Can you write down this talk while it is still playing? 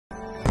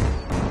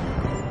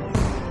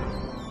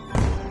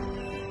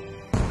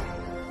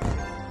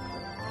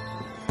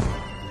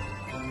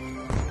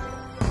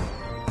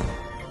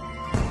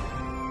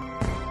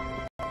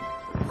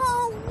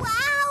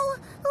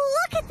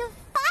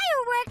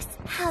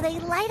how they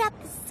light up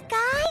the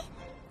sky?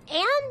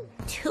 And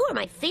two are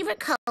my favorite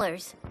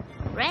colors.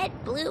 Red,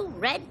 blue,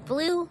 red,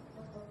 blue.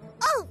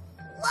 Oh,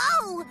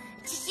 whoa!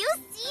 Did you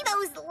see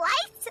those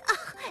lights?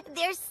 Oh,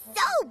 they're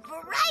so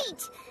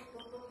bright!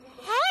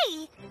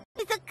 Hey,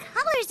 the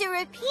colors are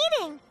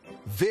repeating.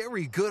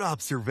 Very good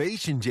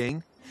observation,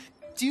 Jane.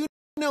 Do you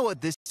know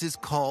what this is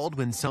called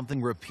when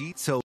something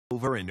repeats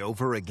over and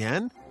over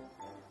again?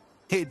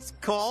 It's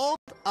called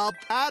a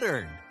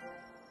pattern.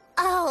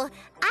 Oh,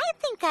 I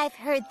think I've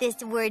heard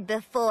this word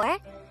before.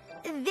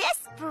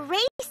 This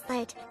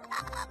bracelet,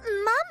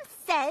 Mom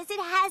says it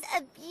has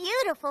a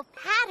beautiful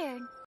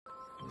pattern.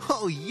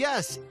 Oh,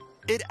 yes,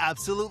 it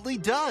absolutely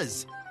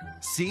does.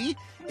 See,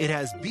 it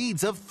has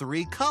beads of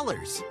 3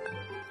 colors.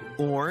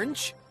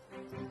 Orange,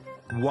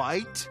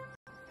 white,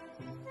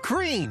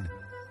 green.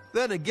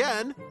 Then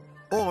again,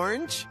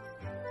 orange,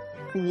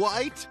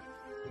 white,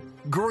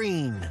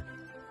 green.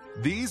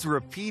 These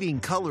repeating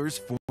colors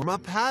form a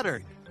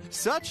pattern.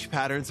 Such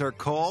patterns are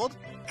called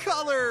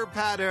color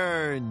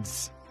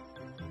patterns.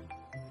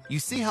 You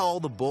see how all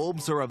the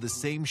bulbs are of the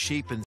same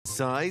shape and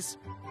size,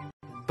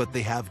 but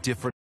they have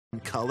different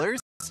colors?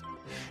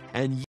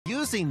 And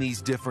using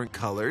these different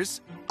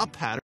colors, a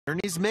pattern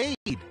is made.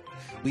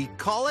 We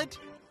call it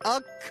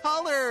a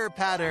color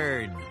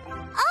pattern.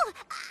 Oh,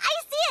 I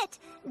see it!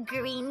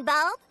 Green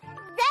bulb,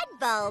 red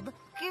bulb,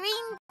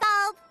 green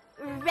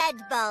bulb, red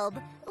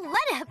bulb.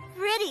 What a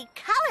pretty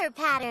color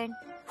pattern.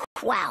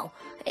 Wow,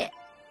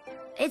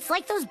 it's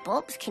like those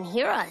bulbs can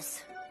hear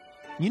us.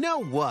 You know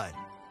what?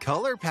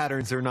 Color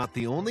patterns are not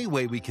the only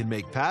way we can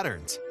make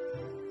patterns.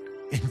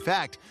 In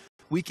fact,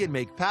 we can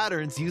make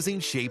patterns using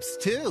shapes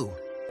too.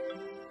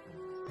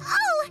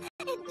 Oh,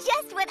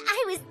 just what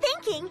I was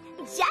thinking.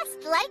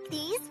 Just like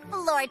these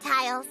floor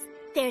tiles.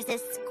 There's a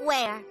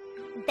square,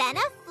 then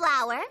a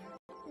flower,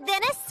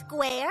 then a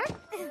square,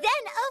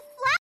 then a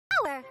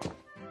flower.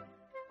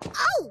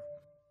 Oh!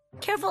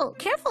 Careful,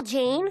 careful,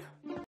 Jane.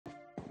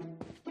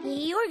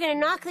 You're gonna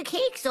knock the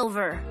cakes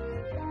over.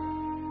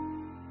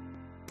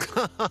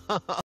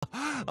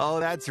 Oh,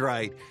 that's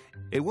right.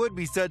 It would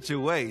be such a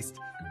waste.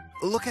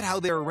 Look at how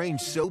they're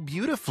arranged so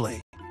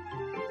beautifully.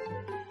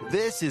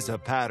 This is a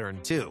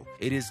pattern too.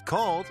 It is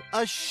called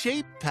a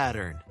shape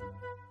pattern.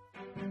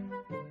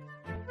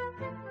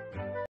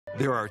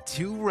 There are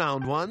 2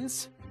 round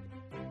ones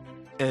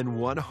and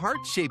 1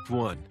 heart-shaped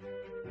one.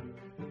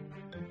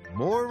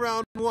 More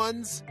round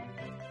ones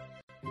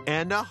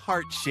and a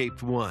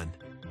heart-shaped one.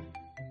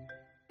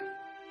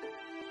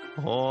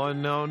 Oh,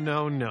 no,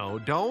 no, no.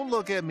 Don't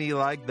look at me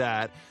like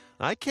that.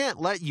 I can't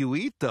let you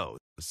eat those.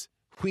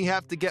 We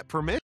have to get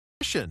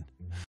permission.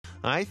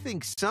 I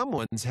think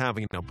someone's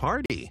having a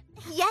party.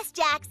 Yes,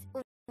 Jax.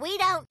 We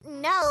don't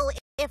know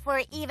if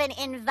we're even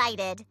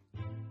invited.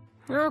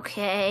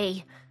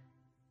 Okay.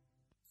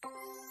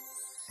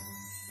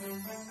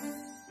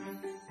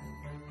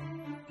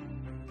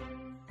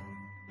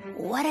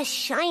 What a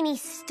shiny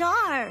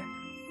star!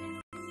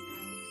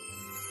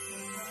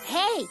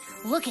 Hey,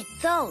 look at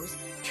those.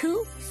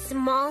 2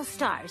 small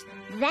stars,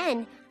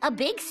 then a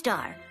big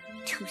star.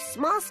 2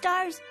 small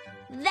stars,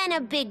 then a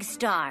big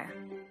star.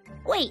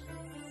 Wait,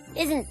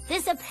 isn't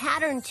this a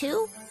pattern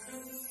too?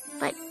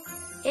 But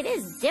it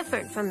is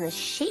different from the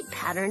shape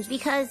patterns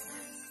because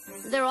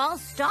they're all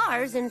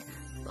stars, and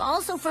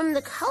also from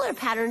the color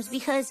patterns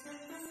because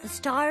the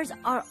stars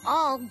are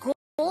all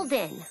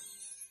golden.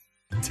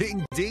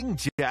 Ding, ding,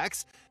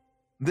 Jax.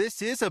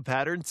 This is a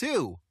pattern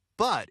too,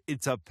 but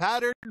it's a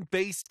pattern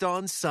based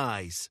on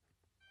size.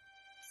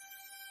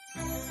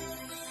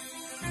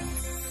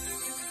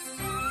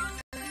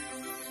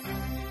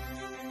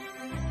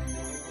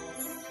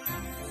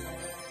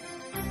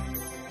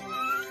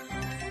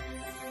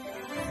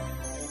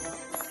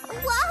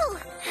 Whoa!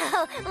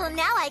 Oh, well,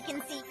 now I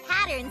can see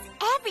patterns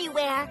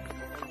everywhere.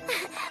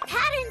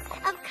 Patterns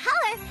of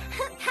color,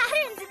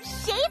 patterns of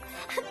shape,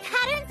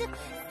 patterns of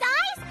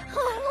size.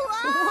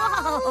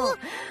 Whoa!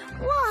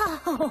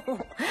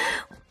 Whoa!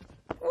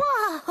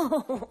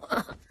 Whoa!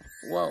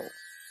 Whoa!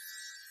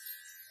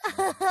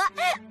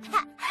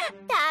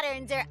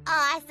 Patterns are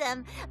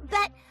awesome,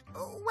 but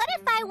what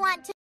if I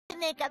want to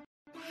make a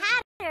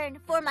pattern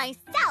for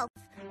myself?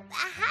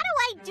 How do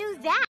I do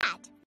that?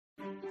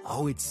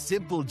 Oh, it's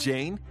simple,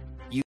 Jane.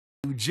 You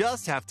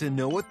just have to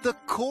know what the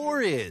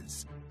core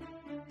is.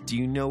 Do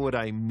you know what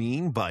I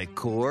mean by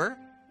core?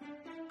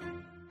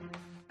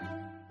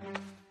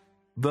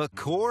 The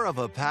core of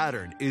a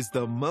pattern is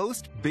the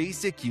most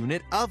basic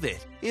unit of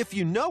it. If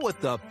you know what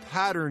the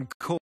pattern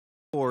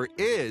core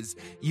is,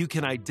 you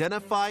can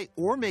identify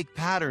or make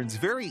patterns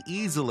very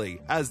easily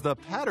as the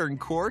pattern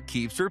core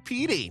keeps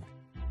repeating.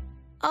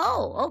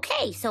 Oh,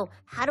 okay. So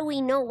how do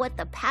we know what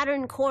the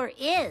pattern core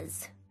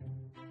is?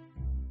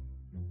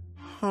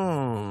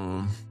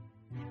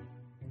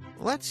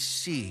 Let's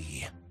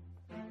see.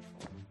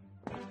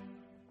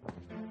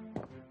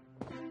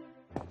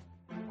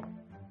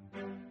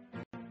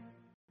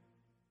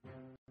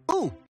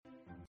 Oh,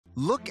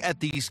 look at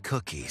these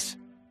cookies.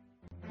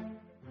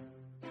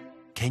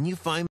 Can you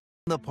find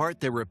the part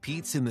that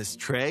repeats in this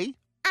tray?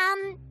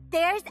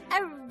 There's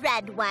a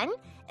red one,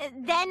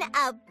 then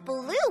a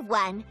blue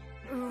one,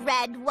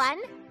 red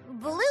one,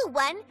 blue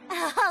one.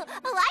 Oh,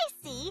 I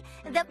see.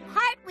 The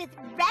part with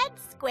red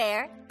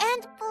square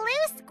and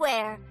blue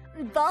square.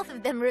 Both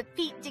of them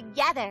repeat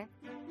together.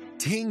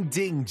 Ding,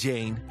 ding,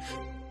 Jane.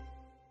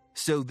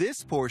 So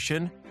this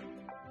portion,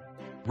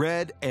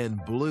 red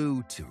and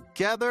blue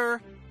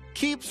together,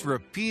 keeps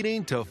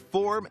repeating to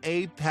form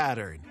a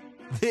pattern.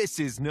 This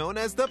is known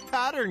as the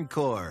pattern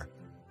core.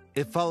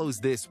 It follows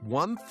this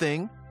one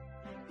thing,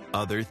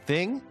 other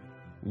thing,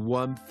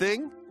 one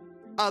thing,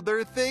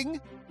 other thing,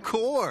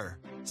 core.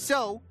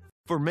 So,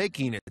 for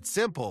making it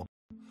simple,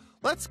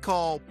 let's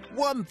call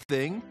one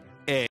thing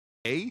A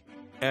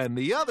and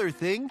the other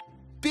thing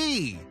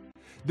B.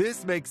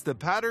 This makes the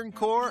pattern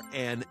core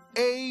an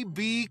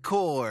AB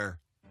core.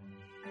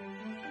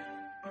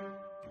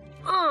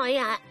 Oh,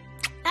 yeah,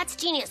 that's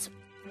genius.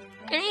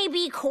 An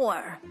AB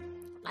core.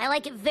 I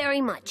like it very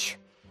much.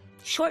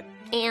 Short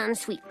and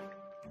sweet.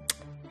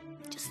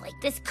 Just like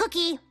this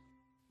cookie.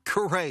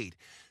 Great.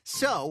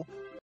 So,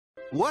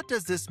 what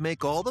does this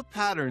make all the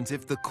patterns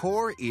if the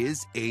core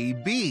is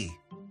AB?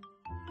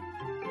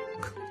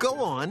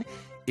 Go on.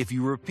 If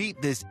you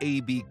repeat this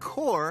AB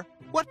core,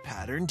 what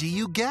pattern do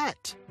you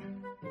get?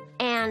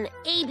 An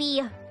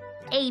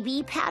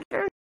AB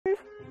pattern?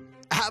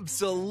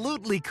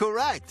 Absolutely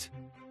correct.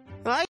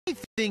 I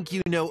think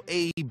you know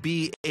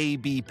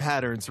AB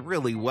patterns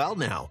really well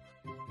now.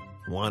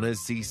 Want to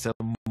see some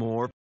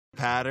more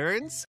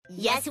patterns?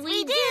 Yes,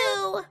 we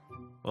do!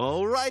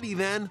 Alrighty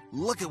then,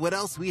 look at what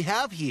else we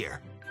have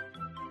here.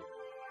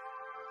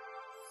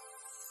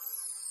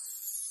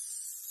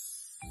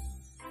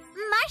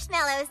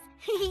 Marshmallows.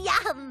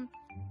 Yum.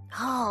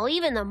 Oh,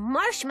 even the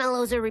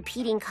marshmallows are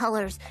repeating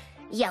colors.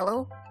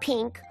 Yellow,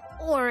 pink,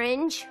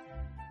 orange.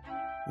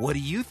 What do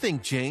you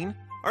think, Jane?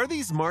 Are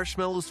these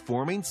marshmallows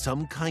forming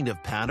some kind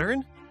of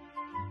pattern?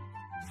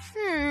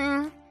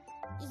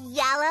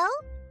 Yellow,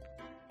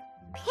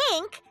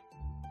 pink,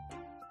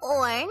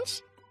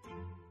 orange,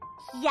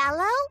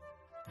 yellow,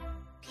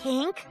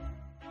 pink,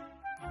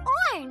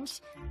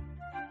 orange.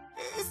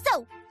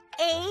 So,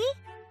 A,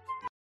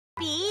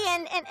 B,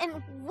 and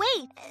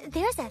wait,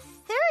 there's a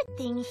third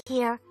thing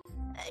here.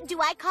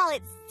 Do I call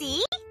it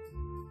C?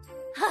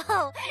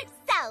 Oh,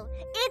 so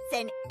it's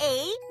an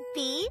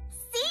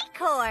A-B-C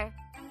core.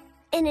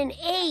 In an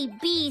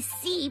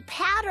ABC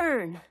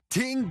pattern.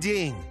 Ding,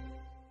 ding.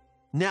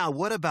 Now,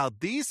 what about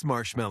these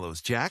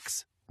marshmallows,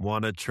 Jax?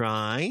 Wanna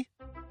try?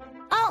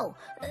 Oh,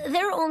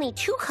 there are only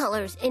two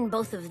colors in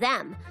both of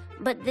them,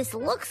 but this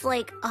looks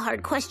like a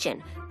hard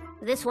question.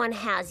 This one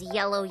has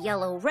yellow,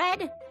 yellow,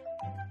 red,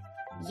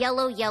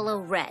 yellow, yellow,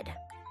 red.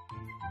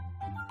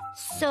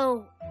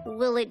 So,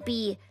 will it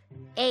be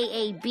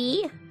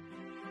AAB,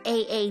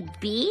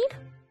 AAB?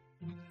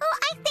 Oh,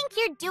 I think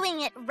you're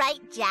doing it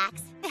right,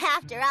 Jax.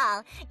 After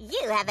all,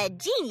 you have a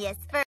genius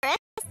for a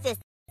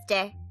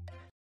sister.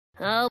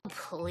 Oh,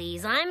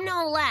 please, I'm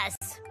no less.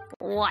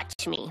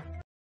 Watch me.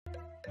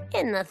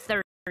 In the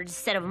third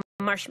set of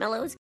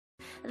marshmallows,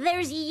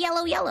 there's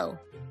yellow, yellow,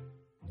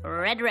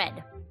 red,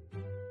 red,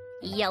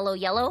 yellow,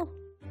 yellow,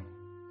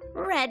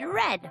 red,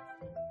 red.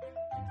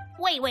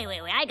 Wait,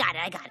 I got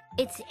it.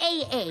 It's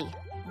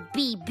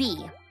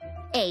AABB,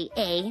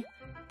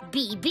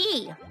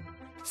 AABB.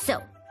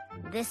 So,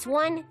 this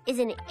one is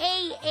an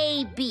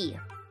AAB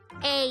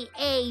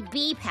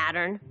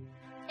pattern,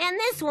 and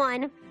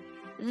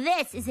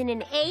this is in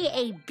an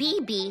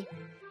AABB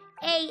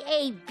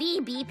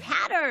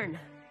pattern,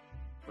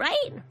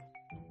 right?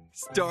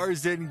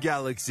 Stars and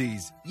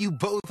galaxies, you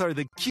both are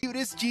the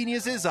cutest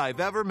geniuses I've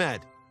ever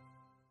met.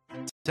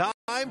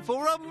 Time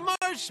for a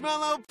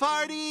marshmallow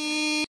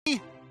party!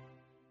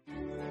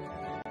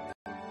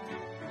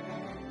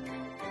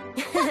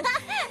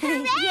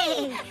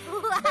 Yay!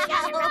 Wow.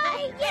 Got it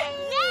right!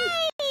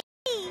 Yay!